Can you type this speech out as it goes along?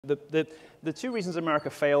The two reasons America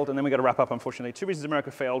failed, and then we've got to wrap up, unfortunately. Two reasons America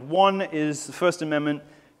failed. One is the First Amendment,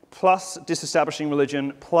 plus disestablishing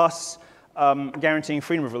religion, plus guaranteeing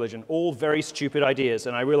freedom of religion. All very stupid ideas.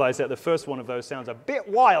 And I realize that the first one of those sounds a bit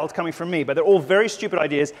wild coming from me, but they're all very stupid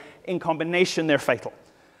ideas. In combination, they're fatal.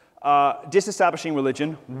 Disestablishing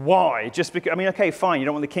religion, why? Just because, I mean, okay, fine, you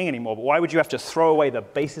don't want the king anymore, but why would you have to throw away the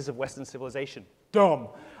basis of Western civilization? Dumb.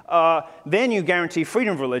 Then you guarantee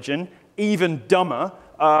freedom of religion, even dumber.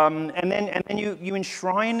 And then you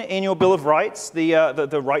enshrine in your Bill of Rights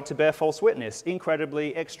the right to bear false witness.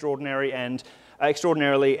 Incredibly, extraordinarily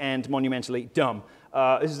and monumentally dumb.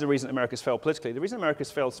 This is the reason America's failed politically. The reason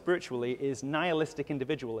America's failed spiritually is nihilistic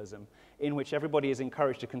individualism, in which everybody is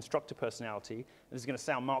encouraged to construct a personality. This is going to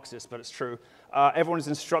sound Marxist, but it's true. Everyone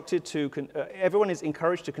is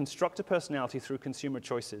encouraged to construct a personality through consumer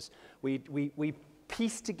choices. We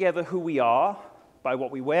piece together who we are by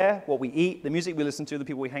what we wear, what we eat, the music we listen to, the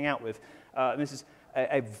people we hang out with. This is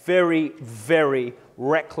a very, very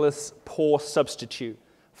reckless, poor substitute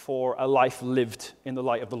for a life lived in the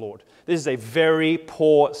light of the Lord. This is a very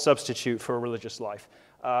poor substitute for a religious life.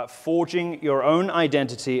 Forging your own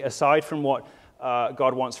identity aside from what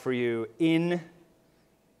God wants for you in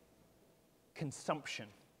consumption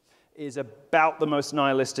is about the most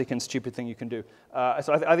nihilistic and stupid thing you can do.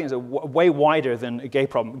 So I think it's way wider than a gay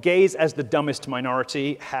problem. Gays, as the dumbest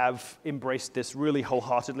minority, have embraced this really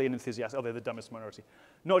wholeheartedly and enthusiastically. Oh, they're the dumbest minority.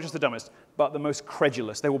 Not just the dumbest, but the most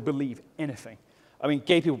credulous. They will believe anything. I mean,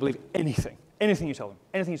 gay people believe anything. Anything you tell them.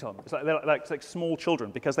 Anything you tell them. It's like small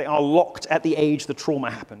children, because they are locked at the age the trauma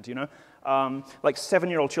happened, you know? Like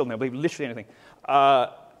 7-year-old children, they believe literally anything.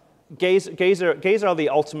 Gays are the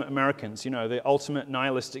ultimate Americans, you know, the ultimate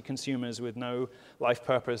nihilistic consumers with no life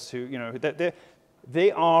purpose who, you know,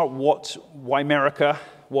 they are what America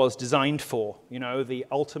was designed for, you know, the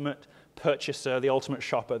ultimate purchaser, the ultimate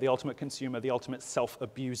shopper, the ultimate consumer, the ultimate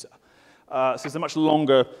self-abuser. So it's a much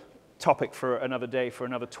longer topic for another day, for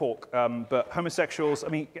another talk. But homosexuals, I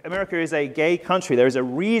mean, America is a gay country. There is a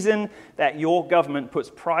reason that your government puts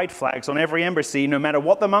pride flags on every embassy, no matter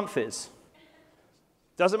what the month is.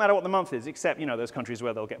 Doesn't matter what the month is, except, you know, those countries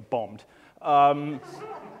where they'll get bombed. The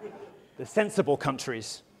sensible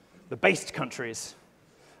countries, the based countries,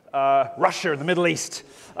 Russia, the Middle East,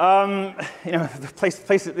 you know, the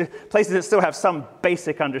places that still have some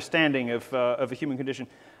basic understanding of the human condition.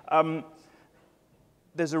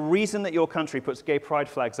 There's a reason that your country puts gay pride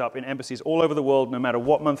flags up in embassies all over the world, no matter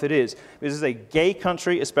what month it is. This is a gay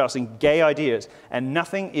country espousing gay ideas, and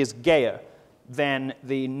nothing is gayer than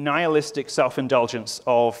the nihilistic self-indulgence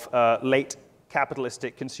of late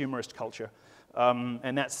capitalistic consumerist culture.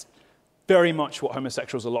 And that's very much what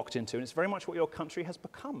homosexuals are locked into, and it's very much what your country has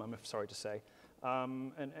become, I'm sorry to say.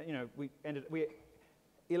 And you know, we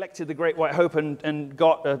elected the Great White Hope and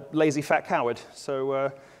got a lazy fat coward.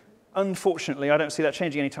 So unfortunately, I don't see that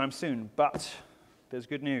changing anytime soon, but there's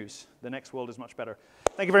good news. The next world is much better.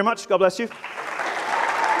 Thank you very much. God bless you.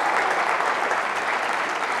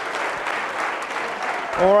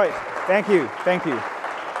 All right. Thank you. Thank you.